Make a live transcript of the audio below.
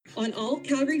On all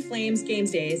Calgary Flames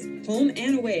games days, home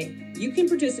and away, you can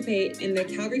participate in the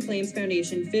Calgary Flames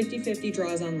Foundation 50/50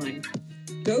 draws online.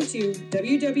 Go to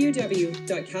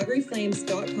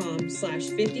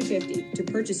www.calgaryflames.com/50/50 to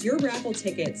purchase your raffle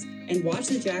tickets and watch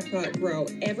the jackpot grow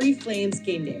every Flames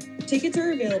game day. Tickets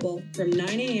are available from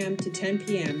 9 a.m. to 10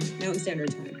 p.m. Mountain Standard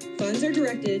Time. Funds are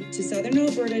directed to Southern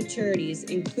Alberta charities,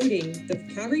 including the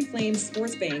Calgary Flames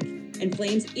Sports Bank and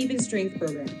Flames Even Strength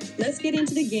program. Let's get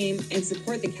into the game and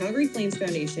support the Calgary Flames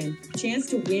Foundation. Chance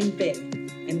to win big.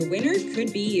 And the winner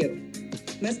could be you.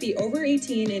 Must be over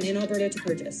 18 and in Alberta to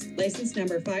purchase. License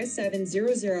number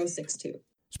 570062.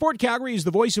 Sport Calgary is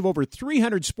the voice of over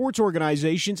 300 sports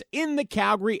organizations in the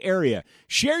Calgary area.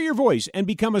 Share your voice and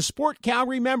become a Sport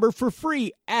Calgary member for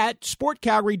free at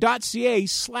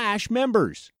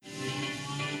sportcalgary.ca/members.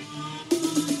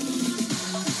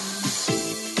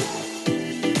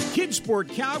 Sport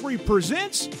Calgary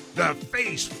presents the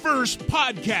Face First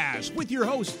Podcast with your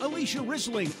hosts Alicia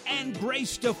Risling and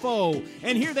Grace Defoe.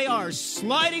 And here they are,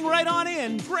 sliding right on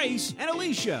in, Grace and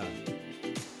Alysia.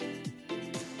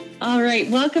 All right,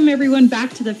 welcome everyone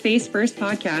back to the Face First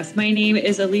Podcast. My name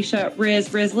is Alicia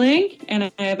Risling,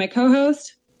 and I have my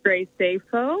co-host Grace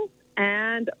Defoe,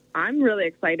 and I'm really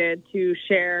excited to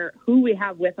share who we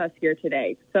have with us here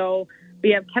today. So we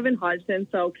have Kevin Hodgson.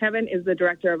 So Kevin is the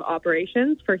Director of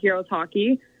Operations for HEROS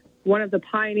Hockey, one of the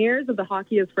pioneers of the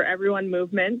Hockey is for Everyone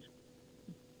movement,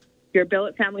 your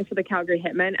billet family for the Calgary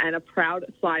Hitmen, and a proud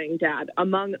sliding dad,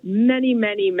 among many,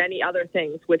 many, many other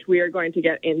things, which we are going to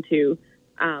get into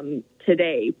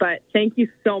today. But thank you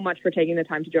so much for taking the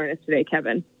time to join us today,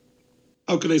 Kevin.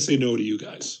 How could I say no to you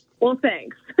guys? Well,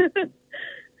 thanks.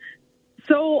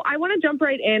 So I want to jump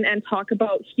right in and talk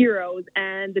about heroes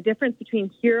and the difference between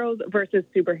heroes versus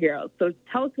superheroes. So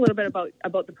tell us a little bit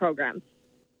about the program.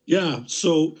 Yeah,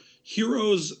 so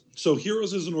Heroes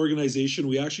is an organization.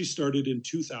 We actually started in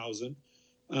 2000,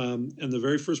 and the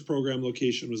very first program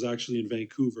location was actually in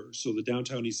Vancouver, so the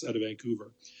downtown east side of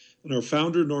Vancouver. And our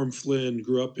founder, Norm Flynn,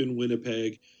 grew up in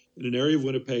Winnipeg, in an area of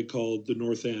Winnipeg called the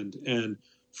North End. And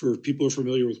for people who are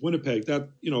familiar with Winnipeg, that,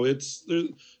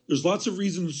 there's lots of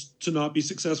reasons to not be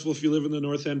successful if you live in the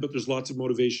North End, but there's lots of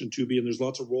motivation to be, and there's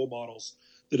lots of role models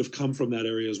that have come from that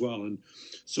area as well. And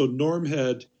so Norm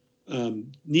had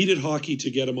needed hockey to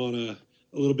get him on a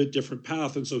little bit different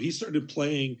path. And so he started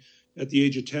playing at the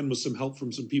age of 10 with some help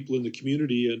from some people in the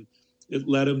community, and it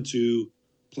led him to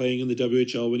playing in the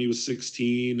WHL when he was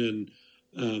 16 and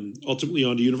ultimately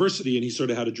on to university. And he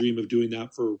sort of had a dream of doing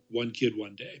that for one kid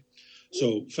one day.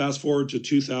 So fast forward to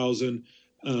 2000,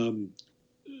 so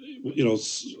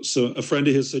a friend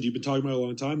of his said, "You've been talking about it a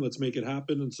long time, let's make it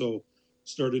happen." And so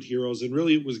started Heroes. And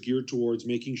really it was geared towards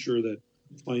making sure that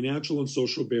financial and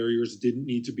social barriers didn't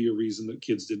need to be a reason that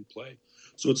kids didn't play.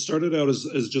 So it started out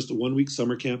as just a 1-week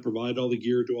summer camp, provide all the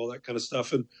gear, do all that kind of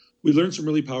stuff. And we learned some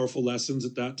really powerful lessons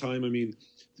at that time. I mean,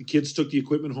 the kids took the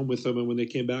equipment home with them, and when they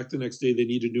came back the next day, they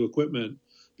needed new equipment.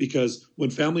 Because when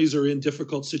families are in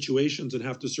difficult situations and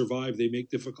have to survive, they make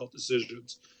difficult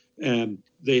decisions. And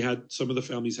some of the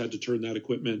families had to turn that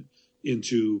equipment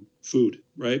into food,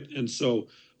 right? And so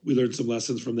we learned some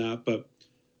lessons from that. But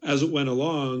as it went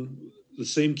along, the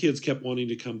same kids kept wanting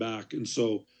to come back. And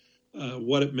so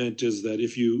what it meant is that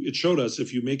it showed us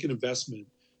if you make an investment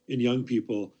in young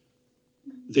people,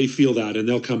 they feel that and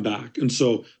they'll come back. And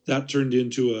so that turned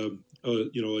into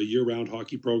a year-round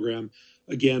hockey program.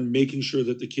 Again, making sure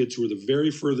that the kids who are the very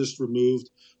furthest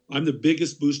removed, I'm the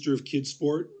biggest booster of kids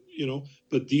sport,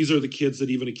 but these are the kids that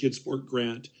even a kids sport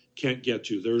grant can't get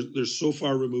to. They're so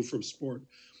far removed from sport.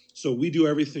 So we do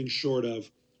everything short of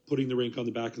putting the rink on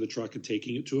the back of the truck and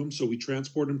taking it to them. So we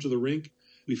transport them to the rink.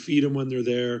 We feed them when they're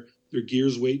there. Their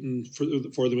gear's waiting for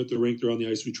them at the rink. They're on the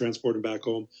ice. We transport them back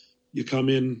home. You come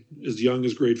in as young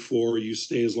as grade 4. You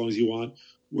stay as long as you want.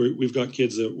 We've got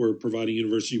kids that we're providing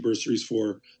university bursaries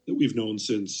for that we've known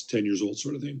since 10 years old,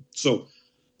 sort of thing. So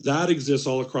that exists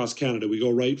all across Canada. We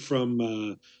go right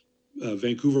from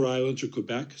Vancouver Island to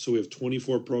Quebec. So we have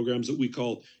 24 programs that we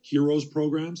call Heroes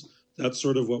programs. That's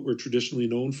sort of what we're traditionally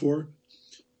known for.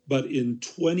 But in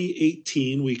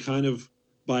 2018, we kind of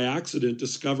by accident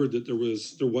discovered that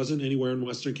there wasn't anywhere in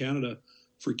Western Canada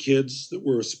for kids that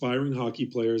were aspiring hockey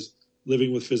players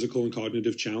living with physical and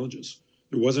cognitive challenges.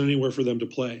 There wasn't anywhere for them to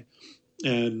play.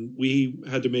 And we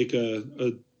had to make a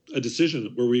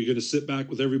decision. Were we going to sit back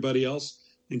with everybody else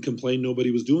and complain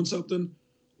nobody was doing something?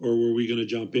 Or were we going to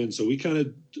jump in? So we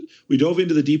dove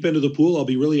into the deep end of the pool. I'll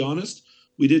be really honest.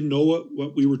 We didn't know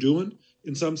what we were doing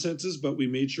in some senses, but we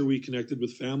made sure we connected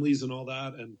with families and all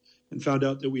that and found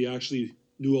out that we actually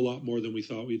knew a lot more than we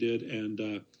thought we did.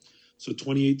 And so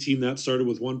 2018, that started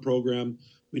with one program.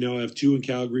 We now have 2 in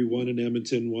Calgary, 1 in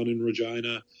Edmonton, 1 in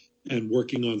Regina, and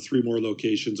working on 3 more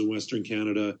locations in Western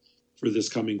Canada for this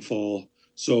coming fall.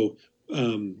 So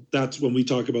that's when we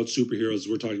talk about superheroes,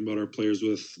 we're talking about our players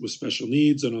with special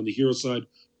needs. And on the hero side,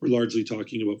 we're largely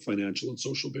talking about financial and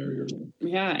social barriers.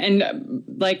 Yeah. And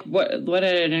like what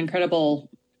an incredible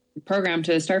program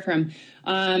to start from.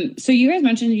 So you guys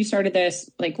mentioned you started this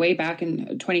like way back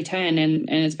in 2010 and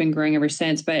it's been growing ever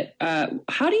since. But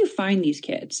how do you find these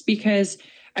kids? Because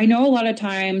I know a lot of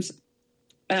times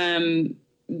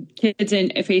kids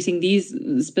facing these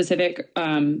specific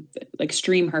like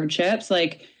extreme hardships,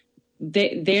 like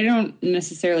they don't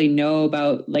necessarily know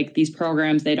about like these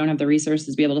programs. They don't have the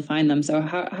resources to be able to find them. So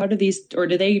how do these, or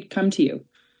do they come to you?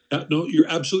 No, you're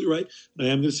absolutely right. And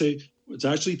I am going to say it's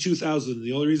actually 2000.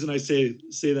 The only reason I say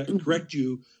that, correct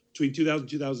you, between 2000 and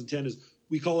 2010 is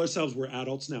we call ourselves, we're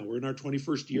adults now. We're in our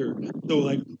 21st year. So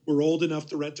like we're old enough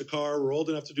to rent a car. We're old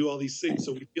enough to do all these things.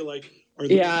 So we feel like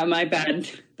my bad.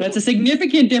 That's a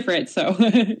significant difference. So,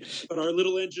 but our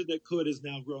little engine that could has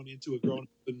now grown into a grown up,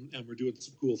 and we're doing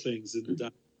some cool things. And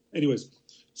anyways,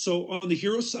 so on the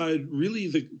hero side,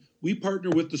 really we partner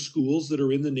with the schools that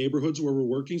are in the neighborhoods where we're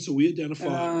working. So we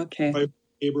identify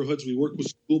neighborhoods. We work with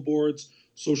school boards,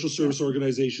 social service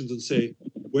organizations, and say,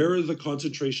 where are the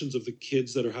concentrations of the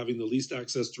kids that are having the least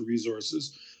access to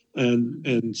resources?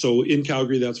 And so in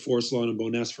Calgary, that's Forest Lawn and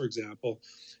Bowness, for example.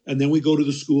 And then we go to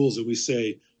the schools and we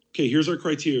say, okay, here's our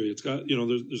criteria. It's got,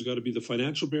 there's got to be the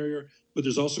financial barrier, but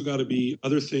there's also got to be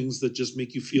other things that just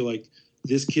make you feel like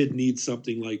this kid needs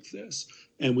something like this.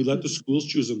 And we let the schools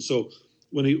choose them. So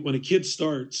when a kid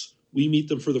starts, we meet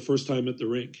them for the first time at the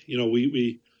rink.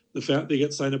 They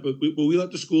get signed up, but we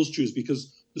let the schools choose,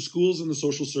 because the schools and the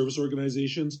social service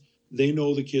organizations, they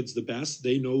know the kids the best.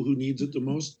 They know who needs it the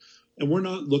most. And we're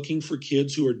not looking for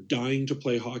kids who are dying to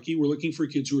play hockey. We're looking for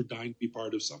kids who are dying to be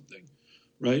part of something,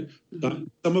 right?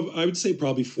 I would say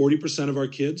probably 40% of our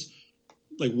kids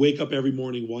like wake up every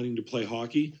morning wanting to play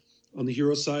hockey. On the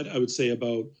hero side, I would say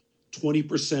about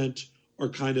 20% are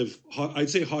kind of, I'd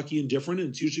say hockey indifferent. And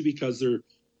it's usually because they're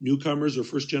newcomers or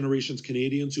first generations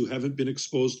Canadians who haven't been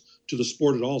exposed to the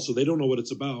sport at all. So they don't know what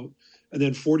it's about. And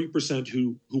then 40%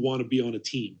 who want to be on a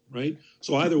team, right?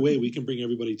 So either way, we can bring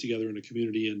everybody together in a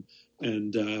community, and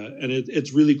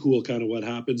it's really cool kind of what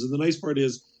happens. And the nice part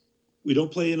is we don't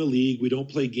play in a league. We don't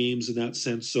play games in that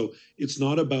sense. So it's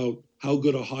not about how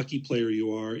good a hockey player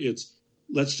you are. It's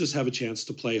let's just have a chance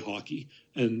to play hockey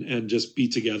and just be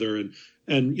together. And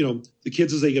the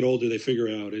kids, as they get older, they figure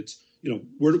out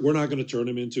we're not going to turn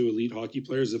them into elite hockey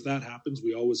players. If that happens,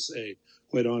 we always say,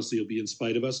 quite honestly, it'll be in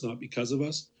spite of us, not because of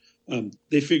us.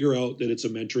 They figure out that it's a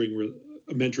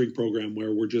mentoring program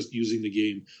where we're just using the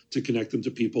game to connect them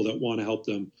to people that want to help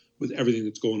them with everything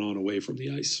that's going on away from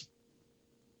the ice.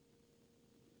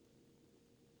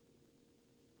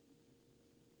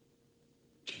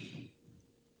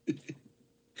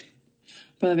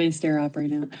 Probably stare up right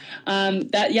now.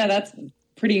 That's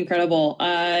pretty incredible.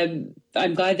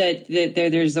 I'm glad that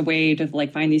there's a way to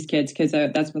like find these kids, because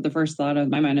that's what the first thought of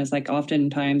my mind is. Like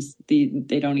oftentimes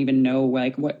they don't even know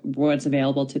like what's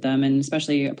available to them, and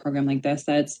especially a program like this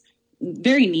that's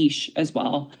very niche as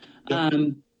well. Yeah.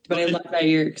 But I love that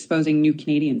you're exposing new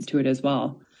Canadians to it as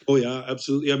well. Oh yeah,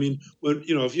 absolutely. I mean, when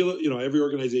if you look, every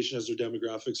organization has their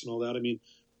demographics and all that. I mean,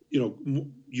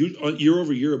 year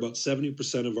over year, about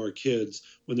 70% of our kids,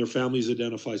 when their families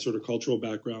identify sort of cultural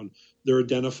background, they're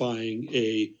identifying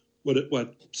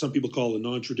what some people call a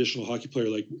non-traditional hockey player.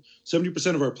 Like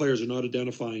 70% of our players are not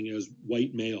identifying as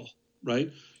white male, right?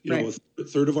 Right. A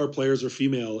third of our players are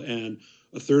female, and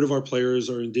a third of our players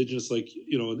are Indigenous,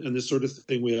 and this sort of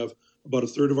thing. We have about a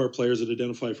third of our players that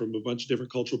identify from a bunch of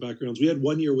different cultural backgrounds. We had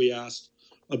one year we asked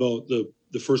about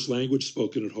the first language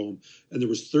spoken at home, and there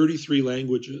was 33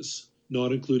 languages,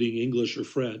 not including English or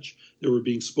French, that were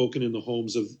being spoken in the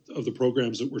homes of the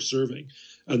programs that we're serving.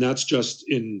 And that's just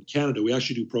in Canada. We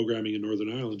actually do programming in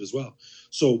Northern Ireland as well.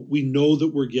 So we know that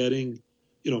we're getting,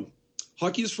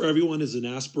 hockey is for everyone is an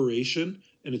aspiration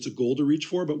and it's a goal to reach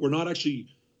for, but we're not actually,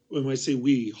 when I say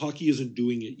we, hockey isn't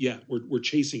doing it yet. We're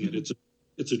chasing it.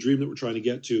 It's a dream that we're trying to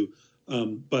get to.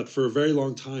 But for a very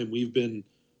long time, we've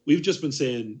just been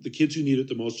saying the kids who need it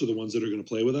the most are the ones that are going to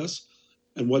play with us.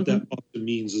 And what that often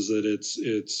means is that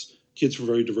it's kids from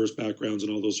very diverse backgrounds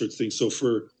and all those sorts of things. So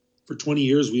for 20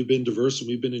 years, we've been diverse and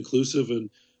we've been inclusive, and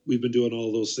we've been doing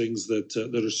all those things that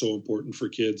are so important for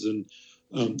kids. And,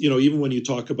 even when you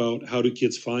talk about how do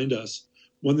kids find us,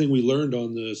 one thing we learned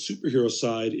on the superhero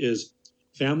side is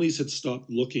families had stopped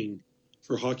looking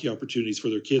for hockey opportunities for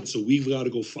their kids. So we've got to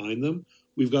go find them.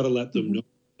 We've got to let them know.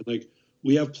 Like,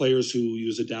 we have players who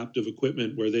use adaptive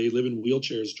equipment where they live in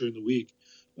wheelchairs during the week,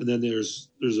 And then there's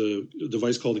a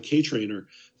device called a K trainer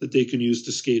that they can use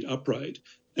to skate upright.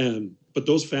 But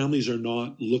those families are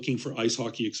not looking for ice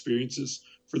hockey experiences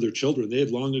for their children. They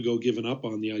had long ago given up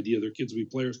on the idea their kids would be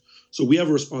players. So we have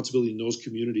a responsibility in those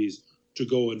communities to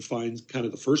go and find kind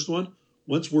of the first one.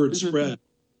 Once word spread,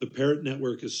 the parent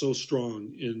network is so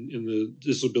strong in the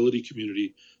disability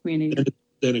community,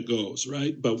 then it goes,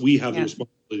 right? But we have the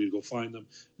responsibility to go find them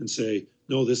and say,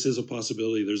 no, this is a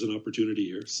possibility. There's an opportunity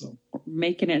here. So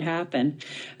making it happen.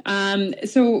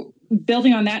 So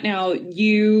building on that now,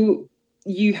 you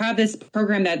have this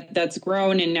program that's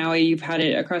grown and now you've had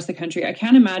it across the country. I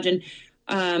can't imagine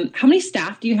how many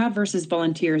staff do you have versus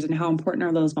volunteers, and how important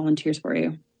are those volunteers for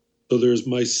you? So there's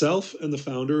myself and the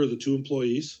founder are the two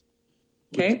employees.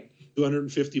 Okay.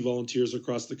 250 volunteers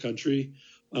across the country.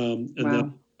 And wow.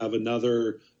 then have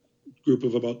another group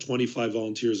of about 25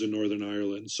 volunteers in Northern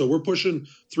Ireland. So we're pushing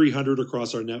 300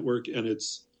 across our network, and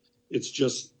it's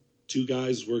just two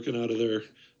guys working out of their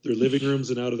living rooms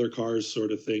and out of their cars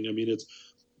sort of thing. I mean,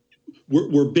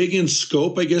 we're big in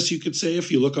scope, I guess you could say, if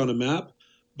you look on a map,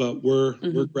 but we're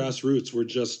grassroots. We're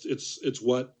just, it's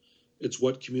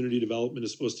what community development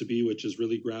is supposed to be, which is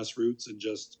really grassroots and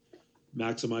just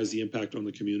maximize the impact on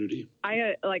the community.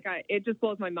 It just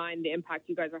blows my mind the impact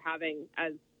you guys are having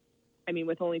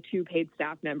with only 2 paid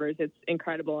staff members. It's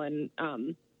incredible. And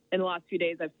in the last few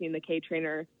days, I've seen the K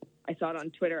trainer. I saw it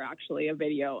on Twitter, actually, a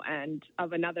video and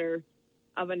of another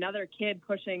kid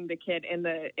pushing the kid in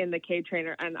the K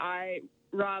trainer. And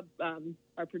Rob,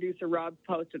 our producer, Rob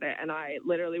posted it, and I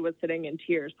literally was sitting in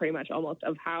tears pretty much almost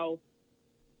of how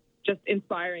just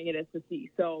inspiring it is to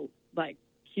see. So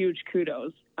huge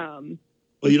kudos.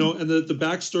 Well, and the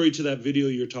backstory to that video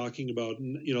you're talking about,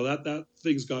 and that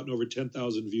thing's gotten over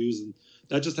 10,000 views, and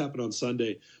that just happened on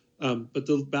Sunday. But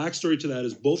the backstory to that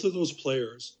is both of those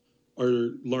players are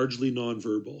largely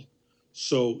nonverbal.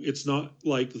 So it's not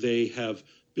like they have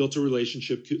built a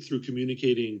relationship through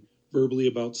communicating verbally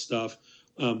about stuff.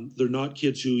 They're not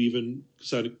kids who even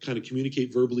kind of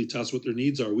communicate verbally to us what their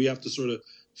needs are. We have to sort of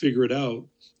figure it out.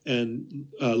 And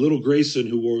little Grayson,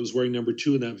 who was wearing number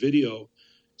 2 in that video,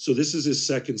 so this is his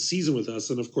second season with us.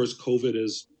 And of course, COVID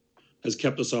has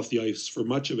kept us off the ice for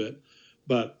much of it,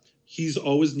 but he's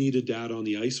always needed Dad on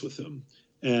the ice with him.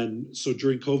 And so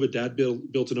during COVID, Dad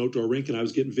built an outdoor rink, and I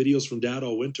was getting videos from Dad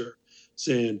all winter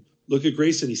saying, look at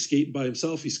Grayson, he's skating by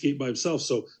himself.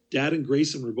 So Dad and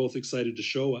Grayson were both excited to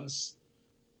show us,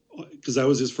 because that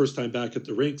was his first time back at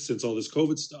the rink since all this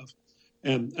COVID stuff.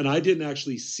 And I didn't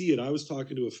actually see it. I was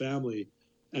talking to a family,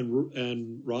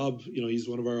 and Rob, he's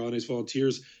one of our on ice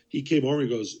volunteers. He came over and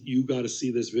goes, "You got to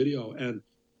see this video." And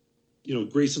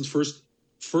Grayson's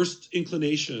first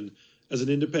inclination as an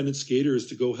independent skater is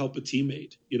to go help a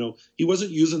teammate. He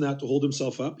wasn't using that to hold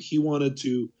himself up. He wanted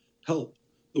to help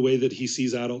the way that he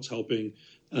sees adults helping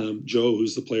Joe,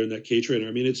 who's the player in that K trainer.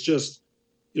 I mean, it's just,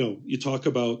 you talk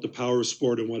about the power of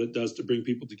sport and what it does to bring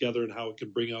people together and how it can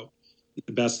bring out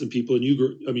the best in people. And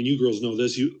you girls know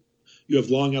this. You have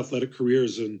long athletic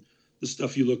careers, and the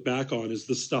stuff you look back on is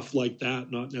the stuff like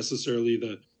that, not necessarily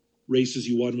the races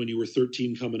you won when you were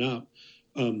 13 coming up.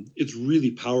 It's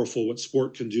really powerful what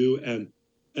sport can do, and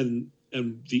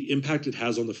the impact it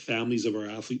has on the families of our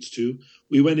athletes too.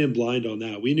 We went in blind on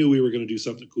that. We knew we were going to do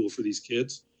something cool for these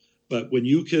kids, but when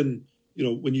you can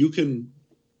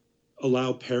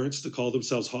allow parents to call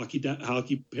themselves hockey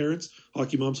parents,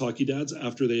 hockey moms, hockey dads,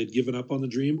 after they had given up on the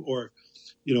dream, or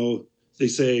they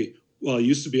say, well, I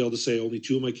used to be able to say only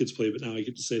 2 of my kids play, but now I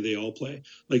get to say they all play.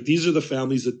 These are the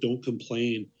families that don't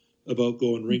complain about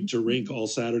going rink to rink all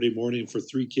Saturday morning for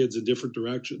 3 kids in different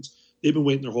directions. They've been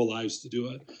waiting their whole lives to do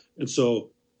it. And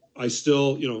so I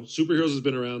still, Superheroes has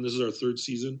been around. This is our 3rd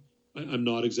season. I'm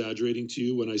not exaggerating to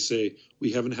you when I say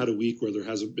we haven't had a week where there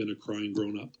hasn't been a crying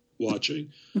grown-up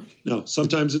watching. Now,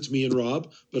 sometimes it's me and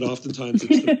Rob, but oftentimes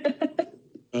it's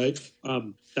right.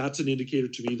 That's an indicator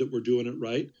to me that we're doing it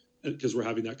right, because we're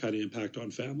having that kind of impact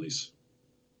on families.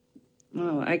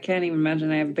 Oh, I can't even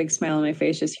imagine. I have a big smile on my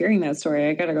face just hearing that story.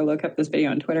 I got to go look up this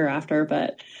video on Twitter after.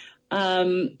 But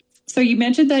so you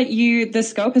mentioned that the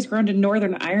scope has grown to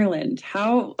Northern Ireland.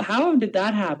 How did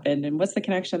that happen, and what's the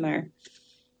connection there?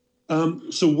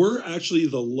 So we're actually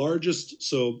the largest.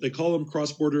 So they call them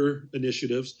cross-border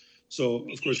initiatives. So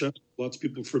of course, lots of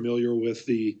people familiar with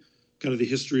the kind of the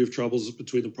history of troubles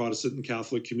between the Protestant and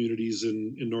Catholic communities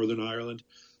in Northern Ireland.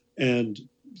 And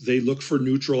they look for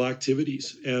neutral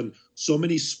activities. And so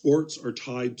many sports are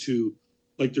tied to,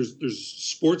 there's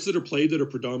sports that are played that are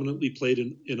predominantly played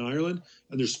in Ireland,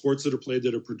 and there's sports that are played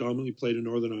that are predominantly played in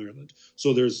Northern Ireland.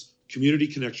 So there's community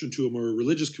connection to them, or a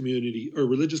religious community or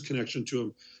religious connection to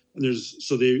them. And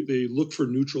so they look for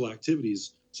neutral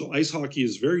activities. So ice hockey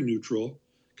is very neutral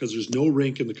because there's no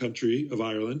rink in the country of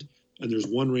Ireland, and there's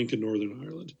one rink in Northern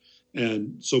Ireland.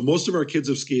 And so most of our kids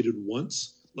have skated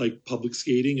once, like public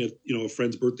skating at, a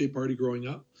friend's birthday party growing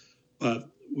up. But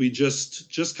we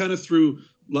just kind of through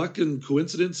luck and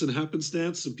coincidence and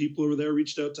happenstance, and people over there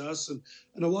reached out to us. And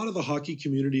a lot of the hockey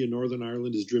community in Northern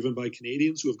Ireland is driven by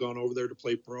Canadians who have gone over there to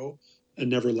play pro and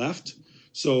never left.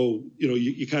 So,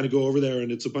 you kind of go over there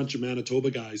and it's a bunch of Manitoba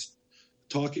guys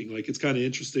talking. Like, it's kind of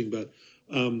interesting. But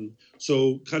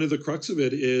so kind of the crux of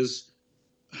it is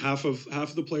half of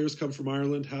the players come from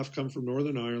Ireland, half come from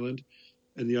Northern Ireland.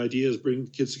 And the idea is bring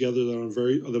kids together that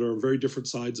are on very different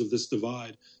sides of this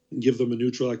divide and give them a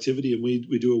neutral activity. And we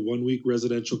do a 1 week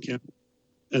residential camp,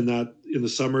 and that in the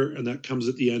summer, and that comes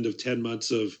at the end of 10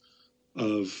 months of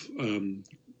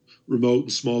remote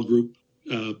and small group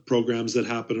programs that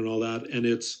happen and all that. And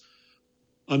it's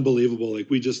unbelievable. Like,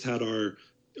 we just had our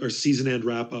season end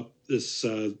wrap up this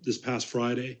past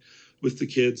Friday with the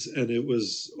kids, and it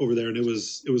was over there, and it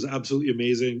was absolutely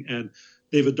amazing. And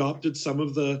they've adopted some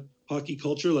of the hockey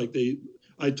culture. Like,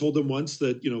 I told them once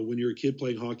that, when you're a kid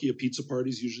playing hockey, a pizza party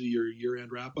is usually your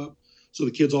year-end wrap-up. So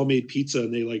the kids all made pizza,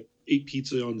 and they ate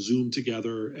pizza on Zoom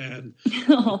together, and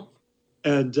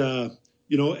and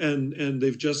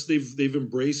they've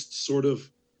embraced sort of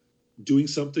doing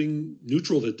something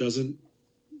neutral that doesn't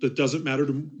matter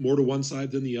more to one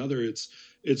side than the other.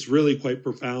 It's really quite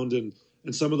profound, and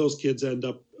some of those kids end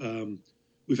up.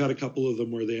 We've had a couple of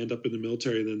them where they end up in the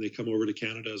military, and then they come over to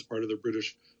Canada as part of their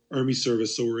British Army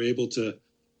service. So we're able to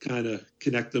kind of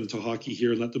connect them to hockey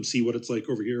here and let them see what it's like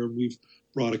over here. And we've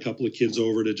brought a couple of kids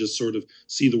over to just sort of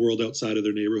see the world outside of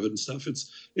their neighborhood and stuff.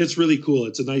 It's really cool.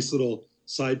 It's a nice little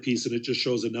side piece, and it just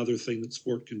shows another thing that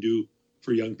sport can do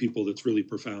for young people that's really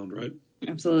profound, right?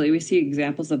 Absolutely. We see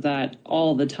examples of that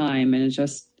all the time. And it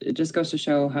just goes to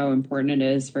show how important it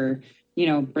is for,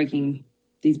 breaking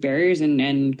these barriers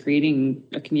and creating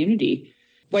a community.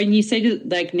 When you say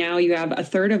like now you have a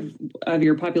third of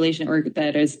your population or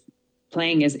that is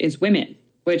playing is women,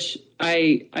 which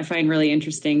I find really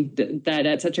interesting that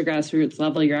at such a grassroots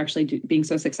level, you're actually being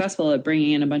so successful at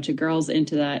bringing in a bunch of girls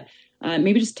into that.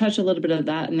 Maybe just touch a little bit of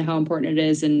that and how important it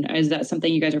is. And is that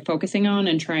something you guys are focusing on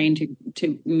and trying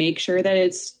to make sure that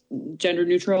it's gender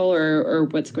neutral or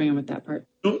what's going on with that part?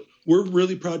 We're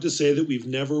really proud to say that we've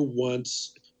never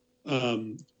once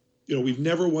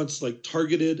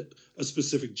targeted a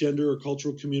specific gender or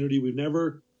cultural community. We've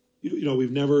never,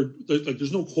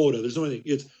 there's no quota. There's no anything.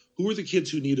 It's who are the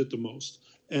kids who need it the most?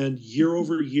 And year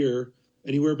over year,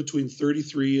 anywhere between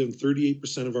 33 and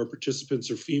 38% of our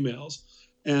participants are females.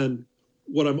 And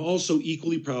what I'm also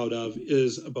equally proud of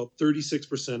is about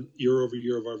 36% year over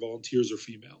year of our volunteers are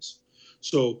females.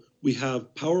 So we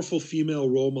have powerful female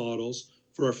role models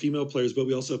for our female players, but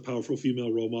we also have powerful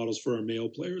female role models for our male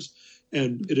players.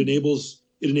 And it enables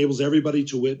everybody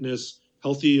to witness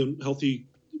healthy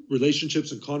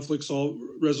relationships and conflict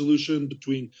resolution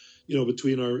between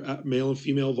our male and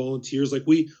female volunteers. Like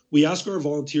we ask our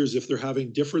volunteers if they're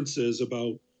having differences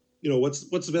about, what's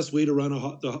the best way to run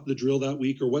the drill that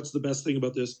week, or what's the best thing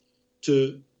about this,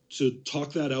 to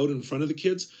talk that out in front of the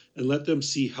kids and let them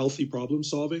see healthy problem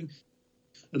solving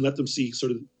and let them see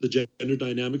sort of the gender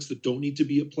dynamics that don't need to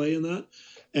be at play in that.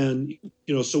 And,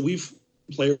 so we've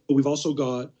also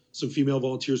got some female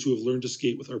volunteers who have learned to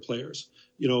skate with our players,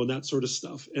 and that sort of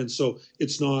stuff. And so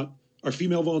our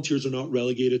female volunteers are not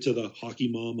relegated to the hockey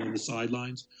mom on the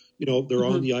sidelines. They're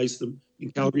on the ice.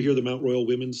 In Calgary here, the Mount Royal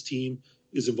women's team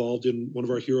is involved in one of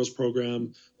our Heroes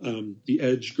program. The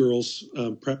Edge girls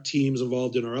prep teams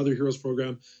involved in our other Heroes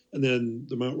program. And then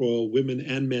the Mount Royal women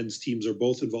and men's teams are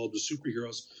both involved with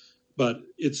Superheroes. But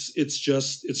it's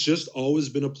just always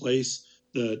been a place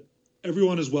that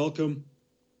everyone is welcome.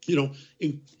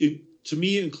 To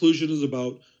me, inclusion is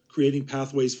about creating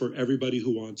pathways for everybody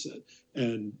who wants it.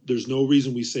 And there's no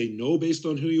reason we say no based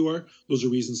on who you are. Those are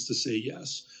reasons to say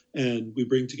yes. And we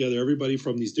bring together everybody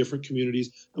from these different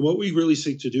communities. And what we really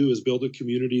seek to do is build a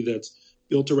community that's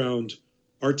built around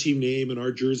our team name and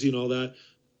our jersey and all that.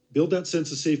 Build that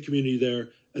sense of safe community there.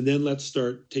 And then let's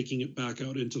start taking it back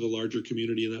out into the larger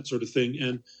community and that sort of thing.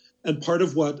 And part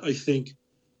of what I think,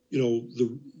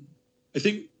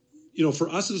 for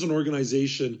us as an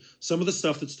organization, some of the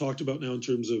stuff that's talked about now in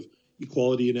terms of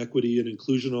equality and equity and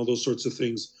inclusion, all those sorts of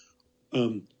things,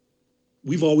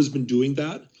 we've always been doing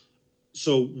that.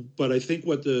 So, but I think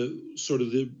what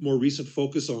the more recent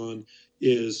focus on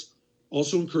is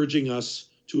also encouraging us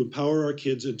to empower our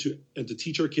kids and to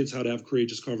teach our kids how to have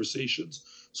courageous conversations.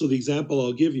 So the example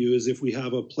I'll give you is if we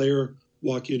have a player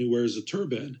walk in who wears a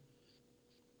turban,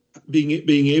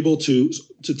 being able to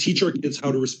teach our kids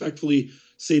how to respectfully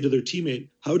say to their teammate,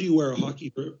 how do you wear a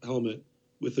hockey helmet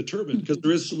with a turban? Because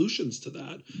there is solutions to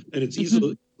that, and it's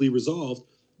easily resolved,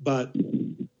 but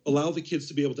allow the kids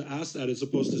to be able to ask that as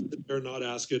opposed to sit there and not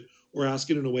ask it, or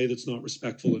ask it in a way that's not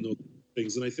respectful and those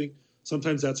things. And I think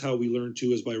sometimes that's how we learn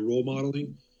too, is by role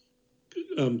modeling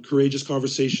courageous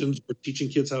conversations, or teaching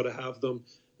kids how to have them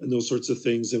and those sorts of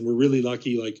things. And we're really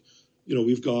lucky, like,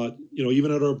 we've got,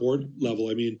 even at our board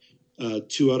level, I mean,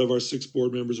 2 out of our 6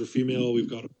 board members are female. We've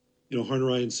got,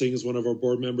 Harnarayan Singh is one of our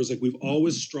board members. Like, we've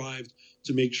always strived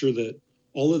to make sure that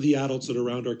all of the adults that are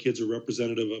around our kids are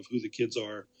representative of who the kids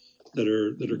are that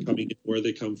are coming in, where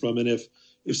they come from. And if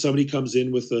somebody comes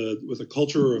in with a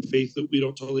culture or a faith that we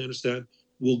don't totally understand,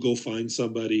 we'll go find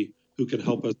somebody who can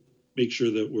help us make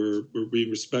sure that we're being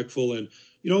respectful. And,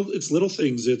 it's little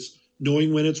things. It's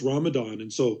knowing when it's Ramadan.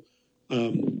 And so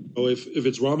if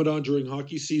it's Ramadan during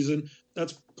hockey season,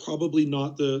 that's probably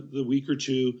not the week or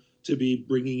two to be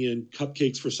bringing in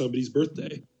cupcakes for somebody's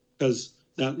birthday, because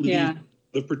that leaves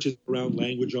the participant around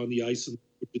language on the ice and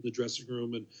in the dressing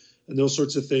room and those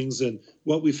sorts of things. And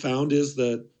what we found is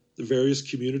that the various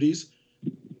communities,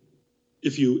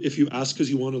 if you ask because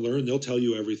you want to learn, they'll tell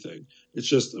you everything. It's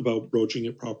just about broaching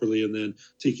it properly and then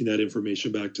taking that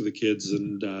information back to the kids.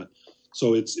 And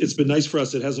so it's been nice for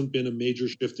us. It hasn't been a major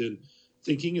shift in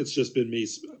thinking. It's just been me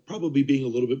probably being a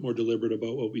little bit more deliberate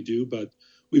about what we do. But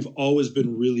we've always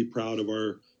been really proud of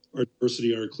our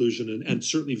diversity, our inclusion, and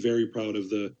certainly very proud of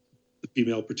the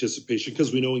female participation,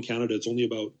 because we know in Canada it's only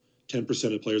about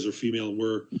 10% of players are female,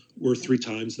 and we're 3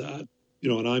 times that.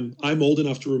 And I'm old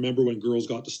enough to remember when girls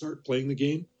got to start playing the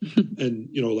game. And,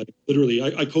 like literally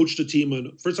I coached a team,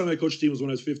 and first time I coached a team was when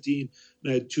I was 15,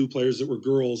 and I had 2 players that were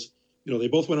girls. They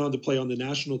both went on to play on the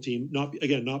national team,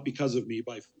 not because of me,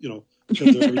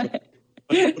 because of everybody.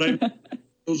 but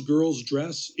those girls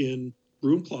dress in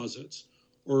broom closets,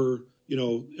 or,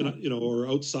 or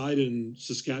outside in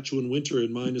Saskatchewan winter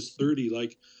in -30,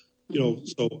 like,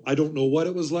 so I don't know what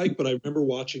it was like, but I remember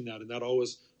watching that, and that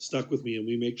always stuck with me. And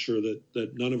we make sure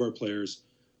that none of our players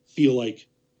feel like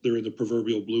they're in the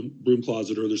proverbial broom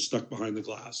closet, or they're stuck behind the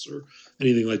glass or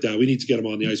anything like that. We need to get them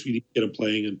on the ice. We need to get them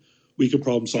playing, and we can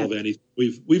problem solve anything.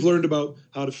 We've learned about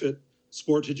how to fit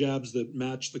sport hijabs that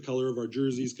match the color of our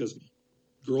jerseys, because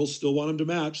girls still want them to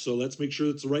match. So let's make sure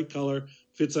it's the right color,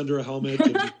 fits under a helmet,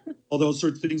 and all those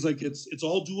sorts of things. Like, it's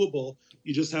all doable.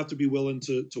 You just have to be willing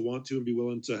to want to, and be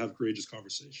willing to have courageous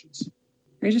conversations.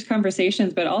 Courageous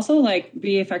conversations, but also like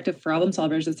be effective problem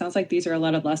solvers. It sounds like these are a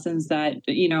lot of lessons that,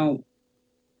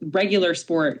 regular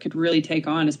sport could really take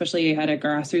on, especially at a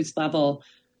grassroots level.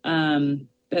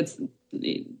 That's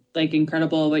like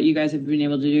incredible what you guys have been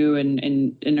able to do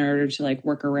in order to like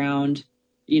work around,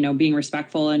 being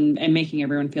respectful and making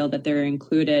everyone feel that they're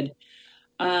included.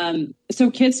 So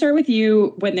kids start with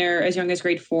you when they're as young as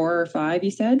grade 4 or 5,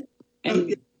 you said?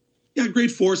 And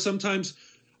grade 4. Sometimes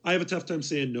I have a tough time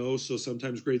saying no, so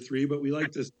sometimes grade 3, but we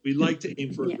like to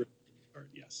aim for a grade start.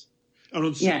 Yes.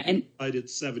 And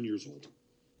it's 7 years old.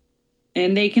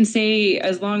 And they can stay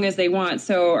as long as they want.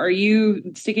 So are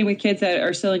you sticking with kids that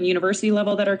are still in university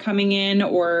level that are coming in,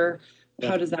 or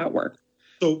how does that work?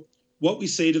 So what we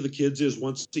say to the kids is,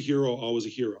 once a hero, always a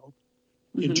hero.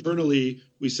 Mm-hmm. Internally,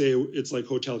 we say it's like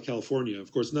Hotel California.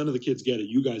 Of course, none of the kids get it.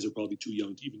 You guys are probably too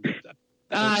young to even get that.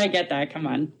 I get that. Come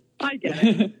on. I get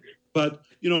it. But,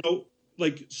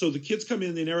 so the kids come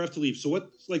in, they never have to leave. So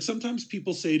sometimes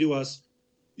people say to us,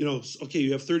 okay,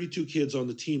 you have 32 kids on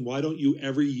the team. Why don't you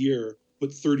every year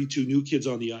put 32 new kids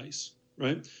on the ice,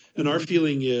 right? And our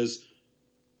feeling is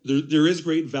there is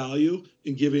great value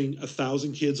in giving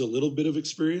 1,000 kids a little bit of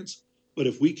experience. But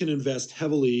if we can invest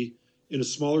heavily in a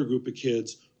smaller group of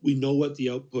kids, we know what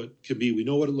the output can be. We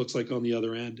know what it looks like on the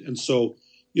other end. And so,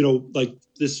 like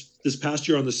this past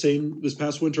winter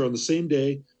on the same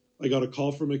day, I got a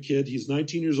call from a kid. He's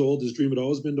 19 years old. His dream had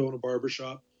always been to own a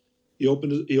barbershop. He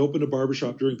opened a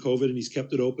barbershop during COVID, and he's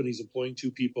kept it open. He's employing 2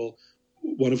 people,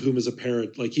 one of whom is a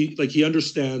parent. He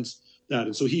understands that.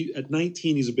 And so at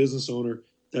 19, he's a business owner.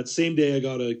 That same day, I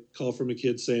got a call from a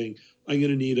kid saying, I'm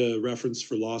going to need a reference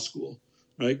for law school,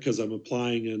 right? Because I'm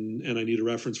applying and I need a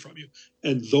reference from you.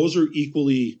 And those are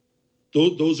equally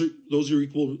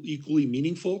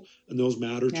meaningful, and those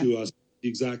matter to us the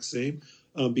exact same.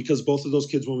 Because both of those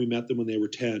kids, when we met them when they were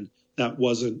 10, that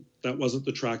wasn't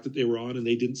the track that they were on, and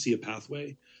they didn't see a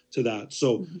pathway to that.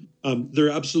 So there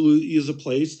absolutely is a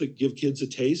place that give kids a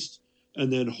taste,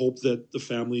 and then hope that the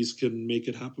families can make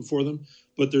it happen for them.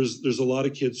 But there's a lot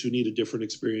of kids who need a different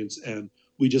experience, and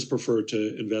we just prefer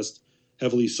to invest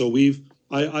heavily. So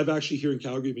I've actually here in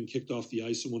Calgary been kicked off the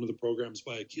ice in one of the programs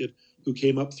by a kid who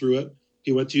came up through it.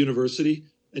 He went to university,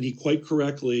 and he quite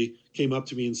correctly came up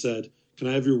to me and said, can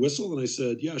I have your whistle? And I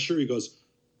said, yeah, sure. He goes,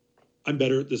 I'm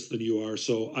better at this than you are,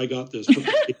 so I got this.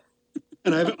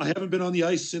 And I haven't been on the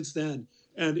ice since then.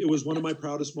 And it was one of my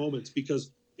proudest moments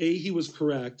because A, he was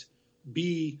correct.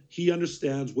 B, he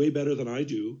understands way better than I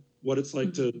do what it's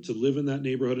like to live in that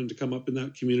neighborhood and to come up in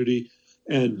that community.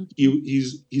 And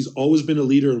he's always been a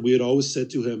leader. And we had always said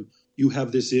to him, you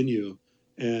have this in you.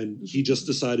 And he just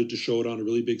decided to show it on a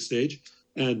really big stage.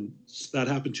 And that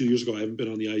happened 2 years ago. I haven't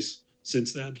been on the ice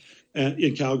since then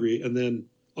in Calgary. And then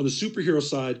on the superhero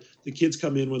side, the kids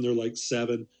come in when they're like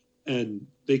 7 and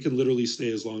they can literally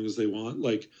stay as long as they want.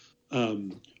 Like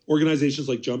organizations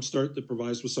like Jumpstart that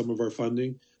provides with some of our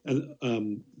funding,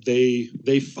 and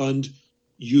they fund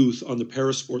youth on the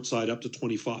parasport side up to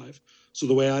 25. So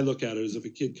the way I look at it is if a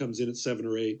kid comes in at 7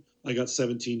 or 8, I got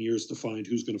 17 years to find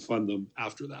who's going to fund them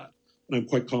after that. And I'm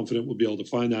quite confident we'll be able to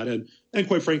find that. And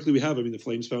quite frankly, we have. I mean, the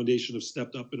Flames Foundation have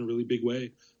stepped up in a really big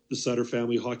way. The Sutter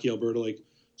family, Hockey Alberta,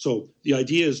 so the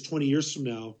idea is 20 years from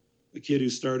now, a kid who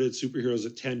started superheroes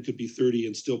at 10 could be 30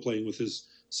 and still playing with his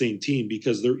same team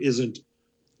because there isn't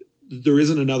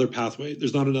another pathway.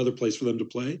 There's not another place for them to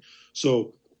play.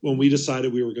 So when we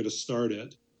decided we were going to start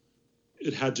it,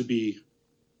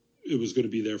 it was going to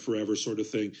be there forever sort of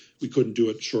thing. We couldn't do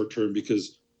it short term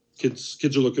because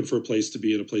kids are looking for a place to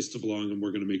be and a place to belong, and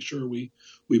we're going to make sure we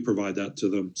provide that to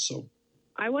them. So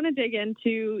I want to dig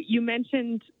into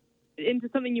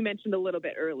something you mentioned a little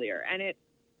bit earlier, and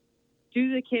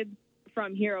do the kids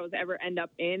from Heroes ever end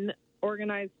up in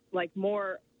organized, like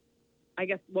more, I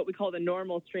guess, what we call the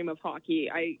normal stream of hockey?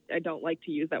 I don't like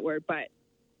to use that word, but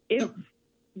if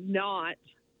not,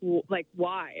 like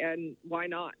why and why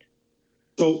not?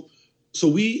 So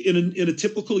we, in a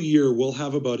typical year, we'll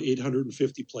have about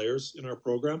 850 players in our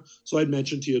program. So I'd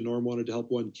mentioned to you, Norm wanted to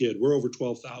help one kid. We're over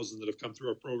 12,000 that have come through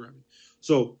our programming.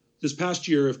 So this past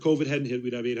year, if COVID hadn't hit,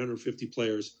 we'd have 850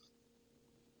 players.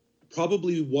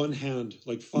 Probably one hand,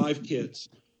 like 5 kids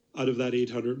out of that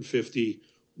 850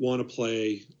 want to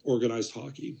play organized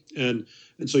hockey. And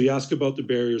so you ask about the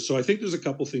barriers. So I think there's a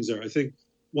couple things there. I think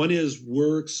one is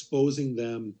we're exposing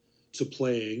them to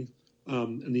playing.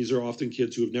 And these are often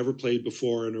kids who have never played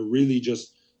before and are really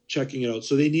just checking it out.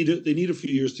 So they need a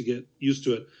few years to get used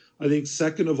to it. I think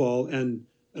second of all, and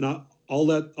I'll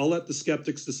let the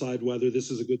skeptics decide whether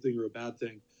this is a good thing or a bad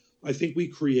thing. I think we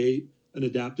create an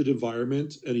adapted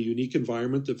environment and a unique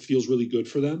environment that feels really good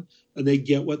for them, and they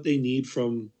get what they need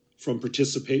from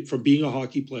being a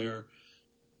hockey player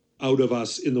out of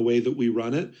us in the way that we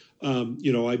run it.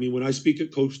 When I speak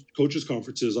at coaches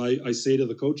conferences, I say to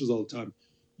the coaches all the time,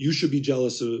 you should be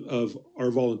jealous of our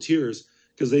volunteers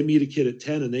because they meet a kid at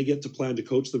 10 and they get to plan to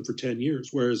coach them for 10 years.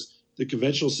 Whereas the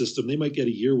conventional system, they might get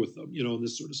a year with them, and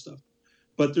this sort of stuff.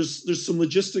 But there's some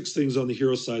logistics things on the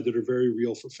hero side that are very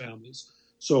real for families.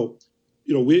 So,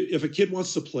 if a kid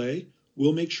wants to play,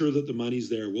 we'll make sure that the money's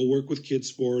there. We'll work with Kids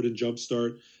Sport and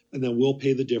Jumpstart, and then we'll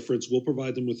pay the difference. We'll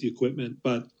provide them with the equipment.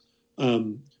 But,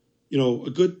 a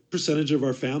good percentage of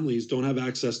our families don't have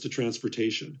access to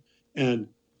transportation. And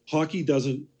hockey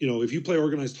doesn't, if you play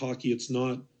organized hockey, it's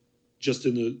not just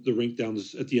in the rink down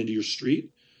at the end of your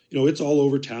street. It's all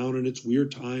over town and it's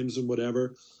weird times and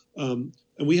whatever. And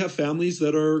we have families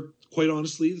that are quite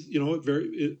honestly,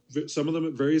 some of them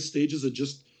at various stages of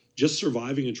just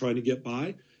surviving and trying to get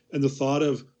by. And the thought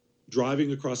of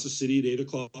driving across the city at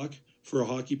 8:00 for a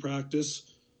hockey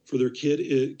practice for their kid,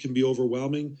 it can be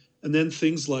overwhelming. And then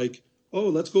things like, oh,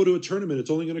 let's go to a tournament. It's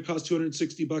only going to cost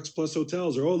 $260 plus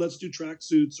hotels, or, oh, let's do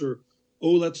tracksuits, or,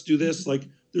 oh, let's do this. Like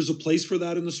there's a place for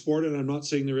that in the sport. And I'm not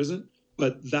saying there isn't,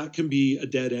 but that can be a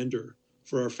dead ender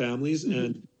for our families.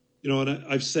 And, and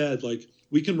I've said, like,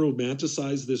 we can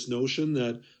romanticize this notion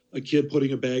that a kid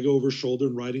putting a bag over his shoulder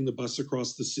and riding the bus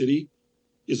across the city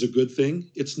is a good thing.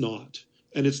 It's not.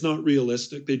 And it's not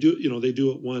realistic. They do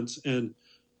it once. And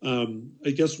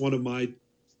I guess one of my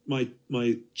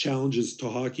challenges to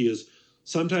hockey is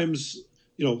sometimes,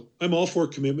 I'm all for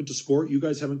commitment to sport. You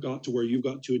guys haven't got to where you've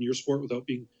got to in your sport without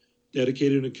being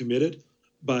dedicated and committed,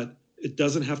 but it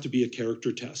doesn't have to be a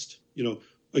character test.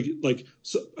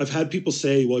 So I've had people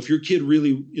say, well, if your kid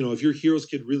really, if your Heroes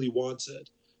kid really wants it,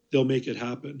 they'll make it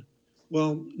happen.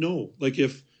 Well, no, like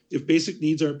if basic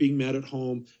needs aren't being met at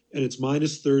home and it's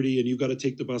minus 30 and you've got to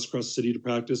take the bus across the city to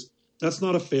practice, that's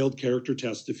not a failed character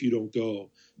test if you don't go.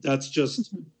 That's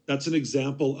an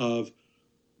example of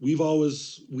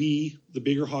we, the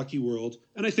bigger hockey world,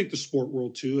 and I think the sport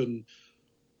world too, and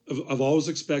I've always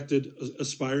expected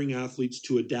aspiring athletes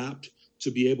to adapt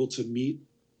to be able to meet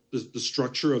the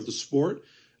structure of the sport.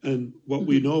 And what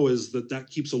we know is that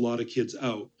keeps a lot of kids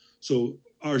out. So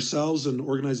ourselves and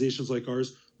organizations like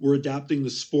ours, we're adapting the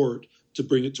sport to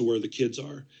bring it to where the kids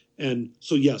are. And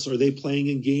so, yes, are they playing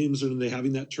in games and are they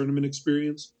having that tournament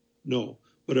experience? No.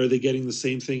 But are they getting the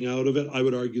same thing out of it? I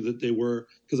would argue that they were,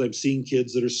 because I'm seeing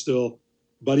kids that are still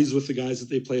buddies with the guys that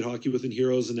they played hockey with in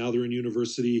Heroes, and now they're in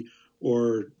university,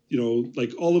 or,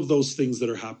 like all of those things that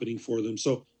are happening for them.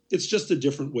 So it's just a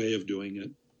different way of doing it.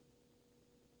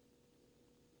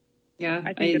 Yeah,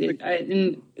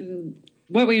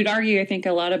 what we would argue, I think,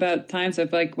 a lot about times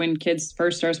of like when kids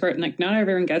first start sport, and like not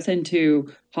everyone gets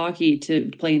into hockey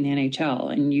to play in the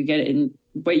NHL, and you get in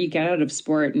what you get out of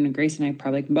sport. And Grace and I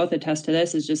probably can both attest to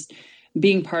this, is just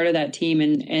being part of that team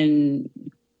and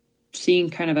seeing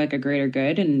kind of like a greater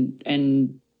good.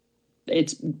 And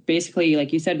it's basically,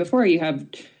 like you said before, you have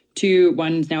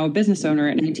one's now a business owner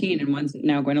at 19 and one's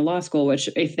now going to law school, which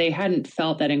if they hadn't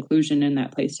felt that inclusion in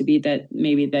that place to be, that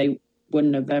maybe they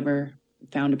wouldn't have ever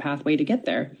found a pathway to get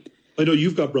there. I know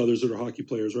you've got brothers that are hockey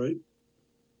players, right?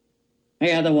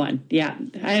 Yeah, the one. Yeah.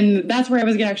 And that's where I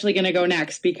was actually going to go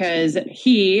next, because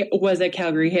he was a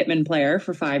Calgary Hitmen player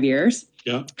for 5 years.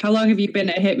 Yeah. How long have you been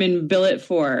a Hitman billet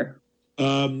for?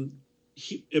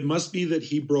 It must be that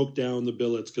he broke down the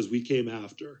billets because we came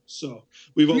after. So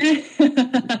we've only,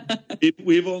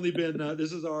 we've only been,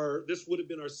 this would have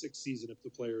been our 6th season if the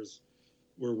players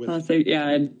were with us. So,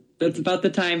 yeah, that's about the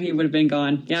time he would have been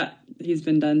gone. Yeah, he's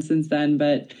been done since then.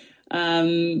 But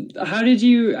how did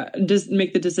you just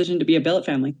make the decision to be a billet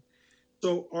family?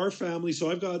 So our family,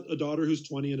 so I've got a daughter who's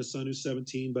 20 and a son who's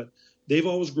 17, but they've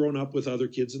always grown up with other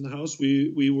kids in the house.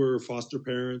 We were foster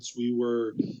parents. We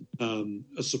were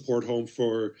a support home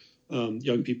for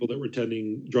young people that were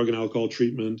attending drug and alcohol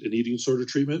treatment and eating disorder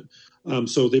treatment.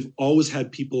 So they've always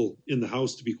had people in the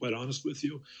house, to be quite honest with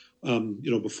you.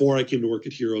 Before I came to work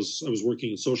at Heroes, I was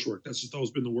working in social work. That's just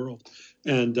always been the world.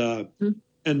 And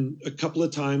a couple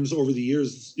of times over the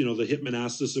years, the hitman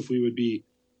asked us if we would be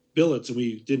billets, and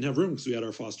we didn't have room because we had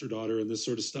our foster daughter and this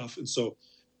sort of stuff. And so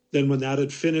then when that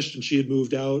had finished and she had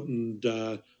moved out, and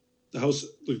the house,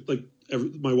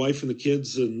 my wife and the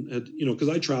kids, and had, because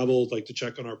I traveled like to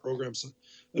check on our programs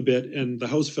a bit, and the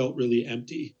house felt really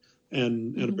empty.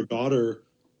 And our daughter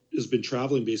has been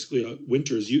traveling basically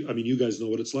winters. You guys know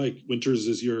what it's like. Winters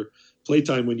is your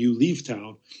playtime when you leave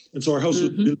town. And so our house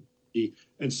was really empty.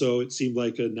 And so it seemed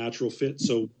like a natural fit.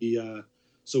 So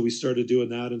we started doing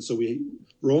that. And so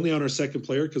we're only on our 2nd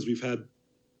player because we've had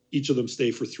each of them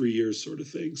stay for 3 years, sort of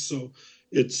thing. So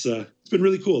it's been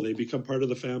really cool. They become part of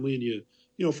the family,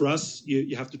 and for us,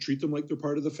 you have to treat them like they're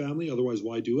part of the family. Otherwise,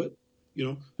 why do it?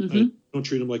 Don't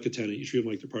treat them like a tenant. You treat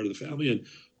them like they're part of the family, and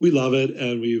we love it.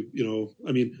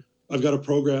 And I've got a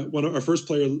program. Our first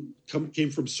player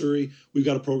came from Surrey. We've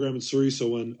got a program in Surrey. So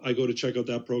when I go to check out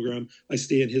that program, I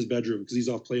stay in his bedroom because he's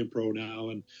off playing pro now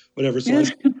and whatever. So I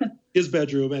stay in his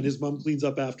bedroom, and his mom cleans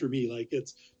up after me. Like,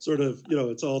 it's sort of,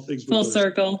 it's all things full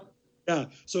circle. Yeah.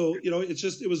 So,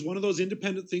 it was one of those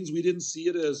independent things. We didn't see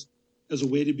it as a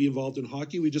way to be involved in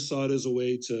hockey. We just saw it as a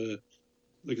way to,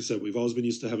 like I said, we've always been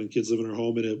used to having kids live in our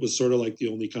home, and it was sort of like the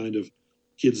only kind of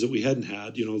kids that we hadn't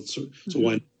had, so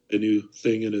why not a new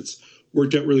thing? And it's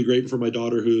worked out really great for my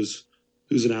daughter, who's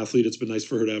an athlete. It's been nice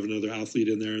for her to have another athlete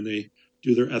in there, and they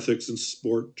do their ethics and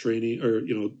sport training, or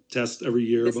test every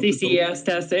year. The CCS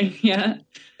testing, yeah.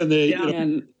 And they,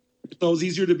 it's always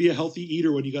easier to be a healthy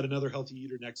eater when you got another healthy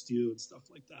eater next to you and stuff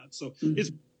like that. So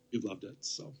we've loved it.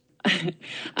 So.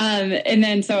 And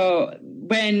then, so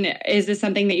when is this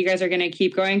something that you guys are going to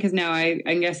keep going? Because now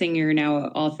I'm guessing you're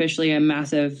now officially a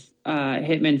massive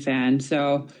Hitman fan.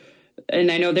 So,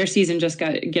 and I know their season just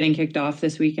getting kicked off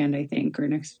this weekend, I think, or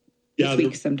this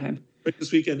week sometime. Right,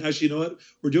 this weekend. Actually, you know what?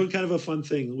 We're doing kind of a fun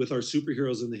thing with our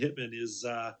superheroes and the Hitmen is,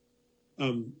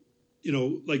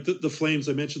 like the Flames.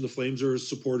 I mentioned the Flames are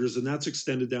supporters, and that's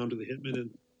extended down to the Hitmen.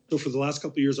 And so for the last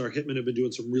couple of years, our Hitmen have been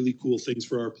doing some really cool things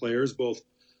for our players, both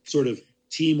sort of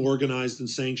team organized and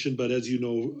sanctioned. But as I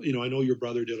know your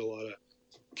brother did a lot of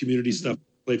community stuff,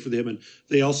 played for them, and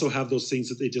they also have those things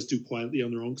that they just do quietly on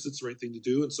their own because it's the right thing to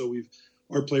do. And so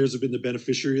our players have been the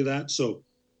beneficiary of that. So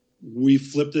we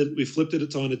flipped it.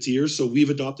 It's on its ear. So we've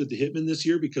adopted the Hitmen this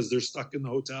year because they're stuck in the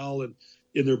hotel and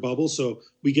in their bubble. So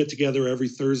we get together every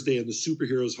Thursday, and the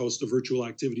superheroes host a virtual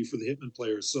activity for the Hitmen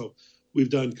players. So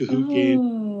we've done Kahoot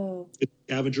game,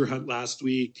 scavenger hunt last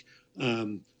week.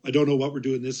 I don't know what we're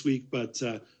doing this week, but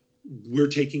we're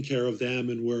taking care of them,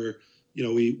 and we're,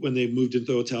 when they moved into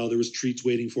the hotel, there was treats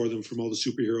waiting for them from all the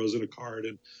superheroes in a card,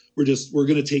 and we're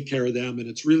going to take care of them. And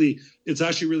it's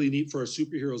actually really neat for our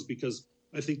superheroes because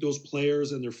I think those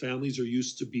players and their families are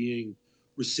used to being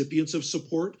recipients of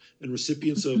support and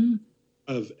recipients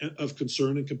of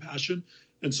concern and compassion.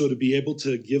 And so to be able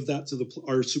to give that to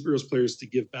our superheroes players to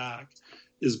give back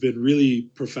has been really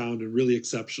profound and really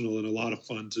exceptional and a lot of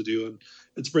fun to do. And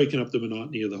it's breaking up the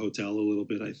monotony of the hotel a little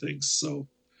bit, I think. So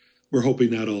we're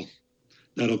hoping that'll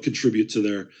contribute to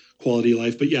their quality of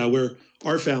life. But yeah,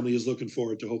 our family is looking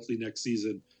forward to hopefully next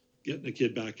season getting a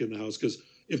kid back in the house, because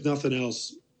if nothing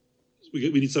else, we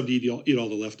need somebody to eat all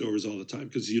the leftovers all the time,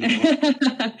 because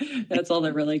that's all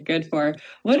they're really good for.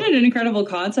 What an incredible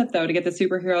concept, though, to get the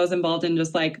superheroes involved and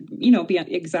just like, be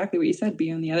exactly what you said,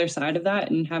 be on the other side of that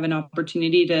and have an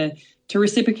opportunity to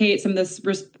reciprocate some of this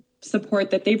support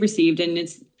that they've received. And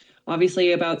it's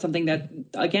obviously about something that,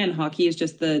 again, hockey is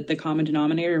just the common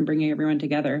denominator and bringing everyone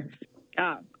together.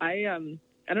 Yeah, I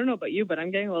don't know about you, but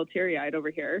I'm getting a little teary-eyed over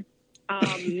here.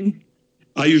 I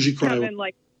usually cry. Kevin,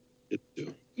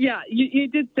 yeah, you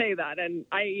did say that, and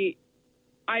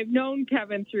I've known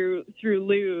Kevin through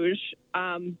Luge,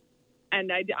 and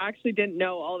I actually didn't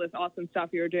know all this awesome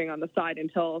stuff you were doing on the side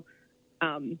until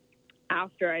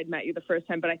after I'd met you the first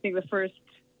time. But I think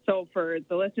so for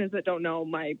the listeners that don't know,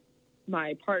 my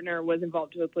partner was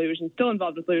involved with Luge and still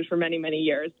involved with Luge for many, many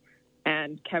years,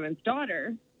 and Kevin's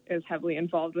daughter is heavily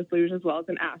involved with Luge as well as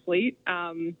an athlete.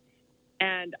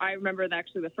 And I remember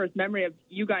actually the first memory of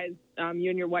you guys, you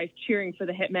and your wife, cheering for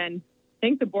the Hitmen. I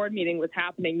think the board meeting was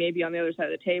happening maybe on the other side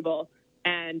of the table,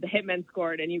 and the Hitmen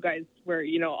scored, and you guys were,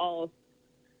 all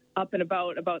up and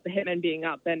about the Hitmen being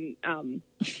up. And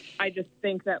I just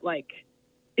think that,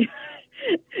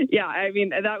 yeah, I mean,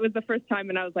 that was the first time,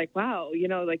 and I was like, wow,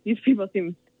 these people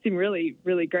seem really,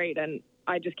 really great, and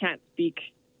I just can't speak.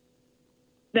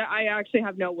 I actually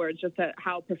have no words just at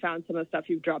how profound some of the stuff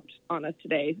you've dropped on us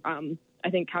today. I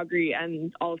think Calgary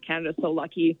and all of Canada is so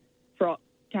lucky to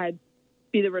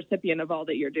be the recipient of all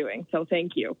that you're doing. So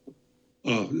thank you.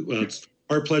 Oh, well, it's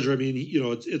our pleasure. I mean,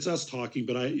 it's us talking,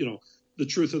 but the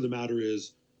truth of the matter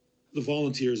is the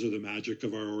volunteers are the magic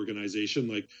of our organization.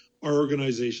 Like our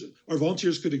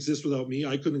volunteers could exist without me.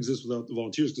 I couldn't exist without the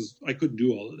volunteers, because I couldn't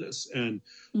do all of this. And,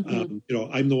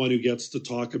 I'm the one who gets to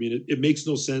talk. I mean, it makes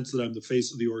no sense that I'm the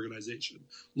face of the organization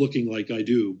looking like I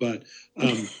do, but,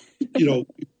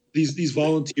 these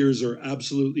volunteers are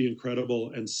absolutely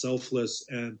incredible and selfless,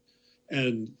 and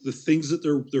the things that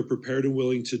they're prepared and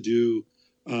willing to do,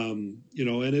 and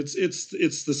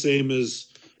it's the same as,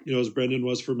 as Brendan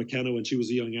was for McKenna when she was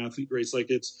a young athlete, Grace.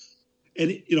 Like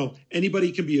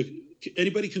anybody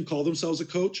can call themselves a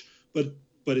coach, but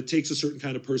it takes a certain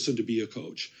kind of person to be a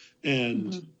coach,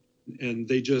 and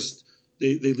they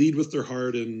lead with their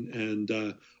heart, and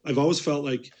I've always felt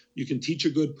like you can teach a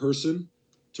good person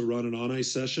to run an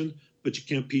on-ice session, but you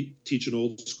can't teach an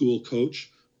old school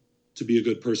coach to be a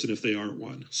good person if they aren't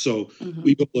one. So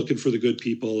we go looking for the good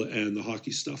people, and the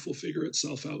hockey stuff will figure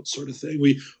itself out, sort of thing.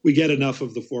 We get enough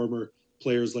of the former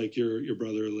players like your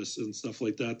brother Alyssa and stuff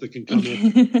like that can come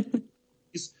in.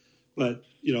 But,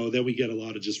 then we get a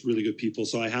lot of just really good people.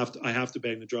 So I have to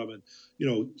bang the drum. And,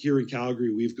 here in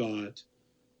Calgary, we've got,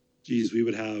 we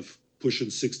would have pushing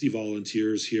 60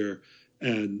 volunteers here.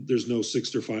 And there's no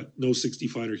 60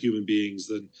 finer human beings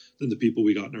than the people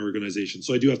we got in our organization.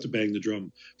 So I do have to bang the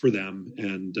drum for them.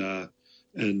 And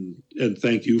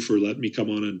thank you for letting me come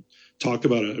on and talk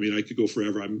about it. I mean, I could go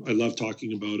forever. I love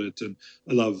talking about it, and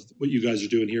I love what you guys are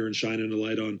doing here and shining a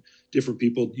light on different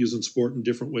people using sport in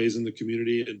different ways in the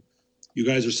community. And you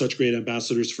guys are such great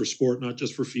ambassadors for sport, not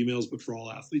just for females, but for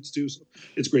all athletes too. So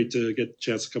it's great to get the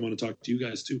chance to come on and talk to you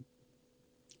guys too.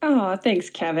 Oh, thanks,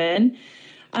 Kevin.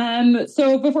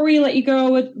 So before we let you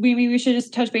go, we should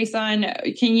just touch base on,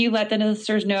 can you let the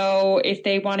listeners know if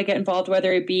they want to get involved,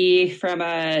 whether it be from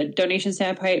a donation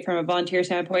standpoint, from a volunteer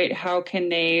standpoint, how can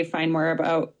they find more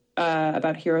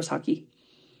about Heroes Hockey?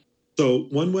 So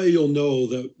one way you'll know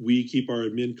that we keep our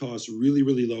admin costs really,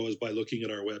 really low is by looking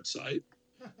at our website.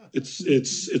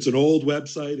 It's an old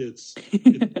website. It's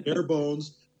bare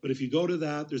bones. But if you go to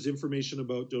that, there's information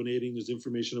about donating. There's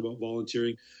information about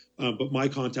volunteering. But my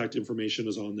contact information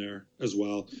is on there as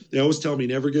well. They always tell me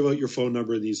never give out your phone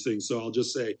number in these things. So I'll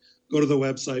just say, go to the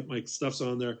website. My stuff's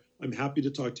on there. I'm happy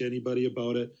to talk to anybody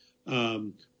about it.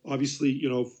 Obviously,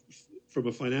 from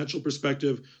a financial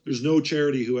perspective, there's no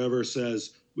charity who ever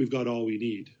says we've got all we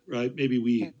need, right? Maybe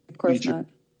we, of course not.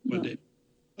 One day.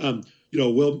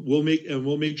 We'll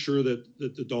make sure that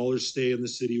the dollars stay in the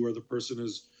city where the person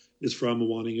is from and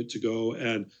wanting it to go.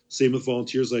 And same with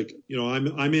volunteers. Like,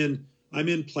 I'm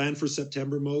in plan for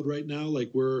September mode right now. Like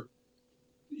we're,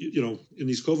 in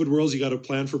these COVID worlds, you got to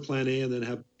plan for plan A and then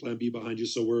have plan B behind you.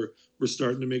 So we're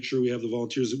starting to make sure we have the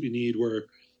volunteers that we need. We're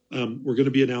going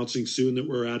to be announcing soon that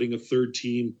we're adding a third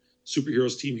team,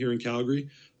 superheroes team here in Calgary.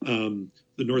 The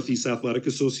Northeast Athletic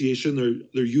Association,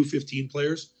 they're U15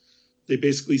 players. They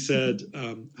basically said,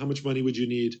 how much money would you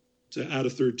need to add a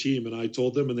third team. And I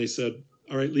told them, and they said,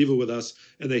 all right, leave it with us.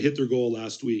 And they hit their goal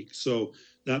last week. So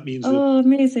that means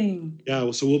amazing. Yeah,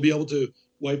 so we'll be able to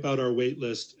wipe out our wait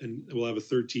list, and we'll have a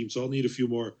third team. So I'll need a few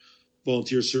more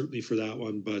volunteers certainly for that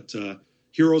one. But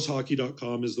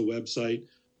HEROSHockey.com is the website,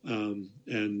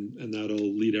 and that'll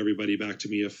lead everybody back to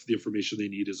me if the information they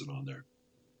need isn't on there.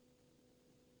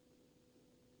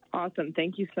 Awesome.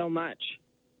 Thank you so much.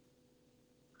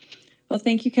 Well,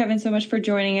 thank you, Kevin, so much for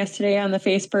joining us today on the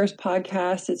Face First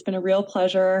podcast. It's been a real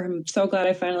pleasure. I'm so glad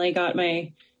I finally got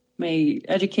my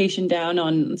education down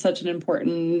on such an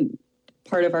important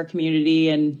part of our community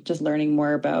and just learning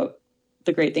more about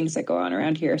the great things that go on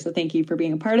around here. So thank you for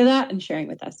being a part of that and sharing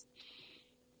with us.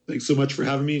 Thanks so much for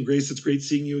having me. And Grace, it's great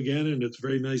seeing you again. And it's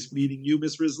very nice meeting you,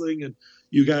 Miss Risling. And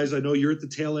you guys, I know you're at the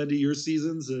tail end of your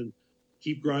seasons, and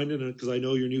keep grinding, because I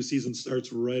know your new season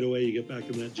starts right away. You get back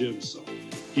in that gym. So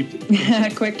keep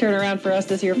quick turnaround for us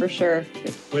this year for sure.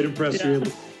 Quite impressed you're able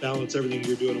to balance everything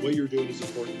you're doing. And what you're doing is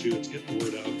important too. It's getting the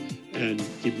word out and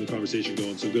keeping the conversation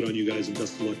going. So good on you guys, and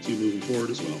best of luck to you moving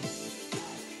forward as well.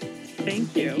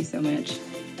 Thank you. Thank you so much.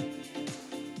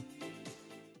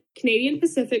 Canadian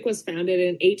Pacific was founded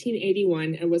in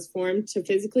 1881 and was formed to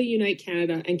physically unite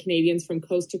Canada and Canadians from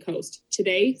coast to coast.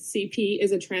 Today, CP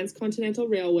is a transcontinental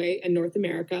railway in North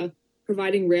America,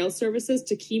 providing rail services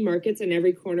to key markets in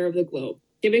every corner of the globe.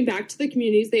 Giving back to the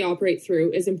communities they operate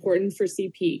through is important for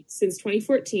CP. Since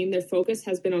 2014, their focus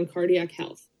has been on cardiac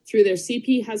health. Through their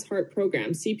CP Has Heart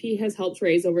program, CP has helped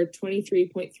raise over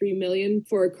 $23.3 million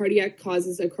for cardiac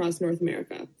causes across North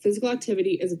America. Physical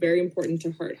activity is very important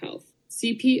to heart health.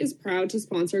 CP is proud to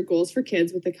sponsor Goals for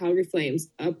Kids with the Calgary Flames,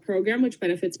 a program which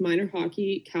benefits minor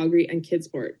hockey, Calgary, and kids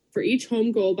sport. For each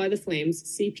home goal by the Flames,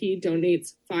 CP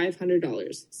donates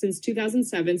 $500. Since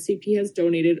 2007, CP has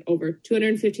donated over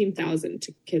 $215,000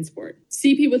 to kids sport.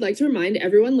 CP would like to remind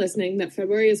everyone listening that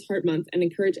February is Heart Month and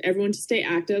encourage everyone to stay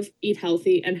active, eat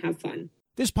healthy, and have fun.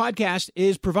 This podcast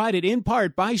is provided in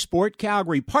part by Sport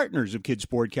Calgary, partners of Kids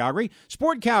Sport Calgary.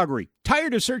 Sport Calgary,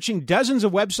 tired of searching dozens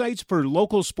of websites for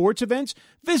local sports events?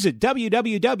 Visit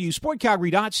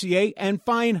www.sportcalgary.ca and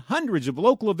find hundreds of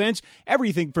local events,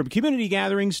 everything from community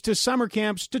gatherings to summer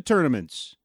camps to tournaments.